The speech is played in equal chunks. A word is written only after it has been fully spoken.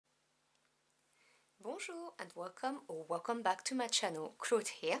Bonjour and welcome back to my channel, Claude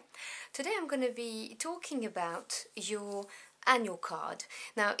here. Today I'm going to be talking about your annual card.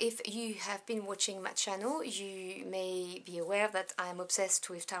 Now, if you have been watching my channel, you may be aware that I'm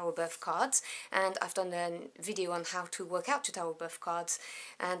obsessed with tarot birth cards, and I've done a video on how to work out your tarot birth cards,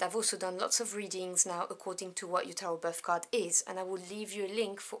 and I've also done lots of readings now according to what your tarot birth card is, and I will leave you a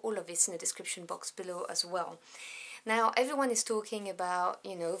link for all of this in the description box below as well. Now, everyone is talking about,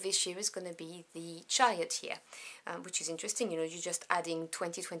 this year is going to be the Chariot year, which is interesting. You're just adding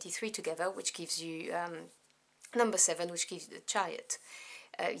 2023 together, which gives you number 7, which gives you the Chariot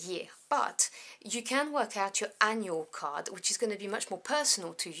year. But you can work out your annual card, which is going to be much more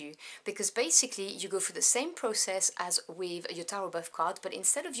personal to you, because basically you go through the same process as with your tarot birth card, but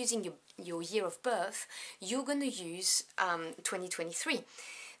instead of using your year of birth, you're going to use 2023.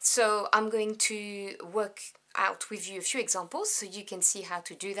 So I'm going to work out with you a few examples so you can see how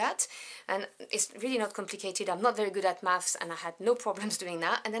to do that, and it's really not complicated. I'm not very good at maths and I had no problems doing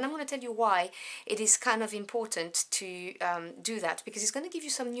that, and then I'm going to tell you why it is kind of important to do that, because it's going to give you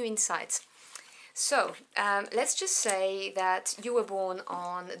some new insights. So let's just say that you were born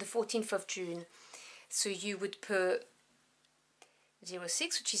on the 14th of June, so you would put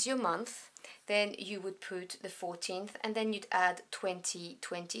 06, which is your month, then you would put the 14th, and then you'd add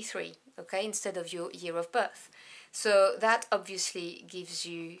 2023, okay, instead of your year of birth. So that obviously gives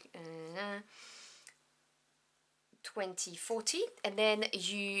you 2040, and then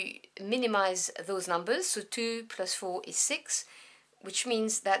you minimize those numbers, so 2 plus 4 is 6, which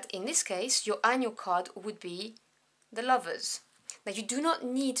means that in this case your annual card would be the Lovers. Now, you do not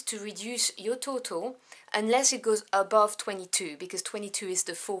need to reduce your total unless it goes above 22, because 22 is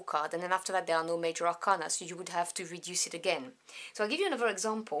the full card, and then after that there are no major arcana, so you would have to reduce it again. So I'll give you another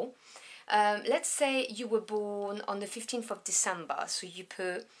example. Let's say you were born on the 15th of December, so you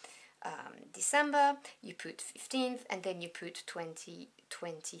put December, you put 15th, and then you put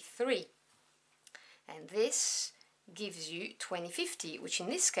 2023. And this gives you 2050, which in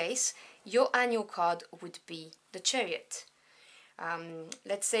this case, your annual card would be the Chariot.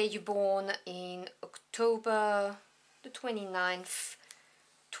 Let's say you're born in October the 29th,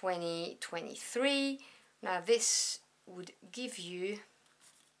 2023. Now this would give you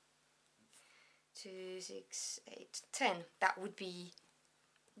 2, 6, 8, 10. That would be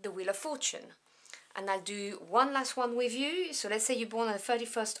the Wheel of Fortune. And I'll do one last one with you. So let's say you're born on the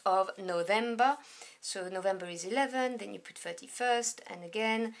 31st of November. So November is 11, then you put 31st, and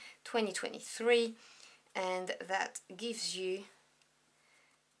again 2023. And that gives you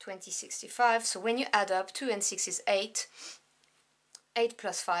 2065. So when you add up, 2 and 6 is 8, 8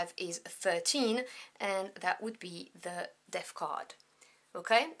 plus 5 is 13, and that would be the Death card.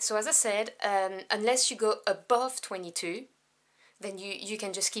 Okay, so as I said, unless you go above 22, then you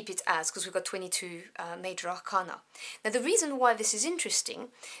can just keep it as, because we've got 22 major arcana. Now the reason why this is interesting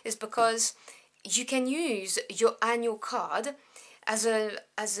is because you can use your annual card as a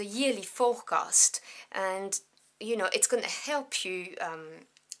yearly forecast, and it's going to help you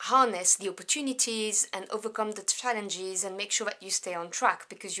harness the opportunities and overcome the challenges and make sure that you stay on track,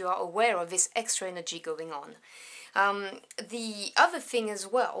 because you are aware of this extra energy going on. The other thing as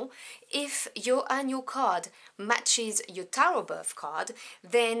well, if your annual card matches your tarot birth card,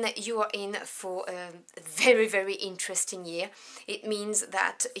 then you are in for a very, very interesting year. It means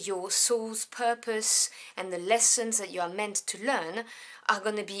that your soul's purpose and the lessons that you are meant to learn are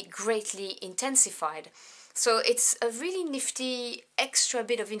going to be greatly intensified. So it's a really nifty extra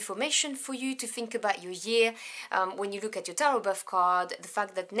bit of information for you to think about your year. When you look at your tarot birth card, the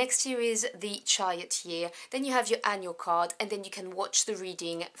fact that next year is the Chariot year, then you have your annual card, and then you can watch the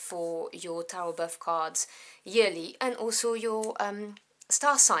reading for your tarot birth cards yearly, and also your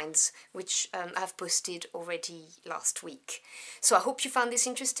star signs, which I've posted already last week. So I hope you found this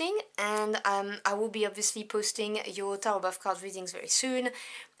interesting, and I will be obviously posting your tarot birth card readings very soon,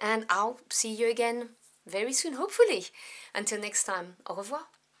 and I'll see you again very soon, hopefully. Until next time, au revoir.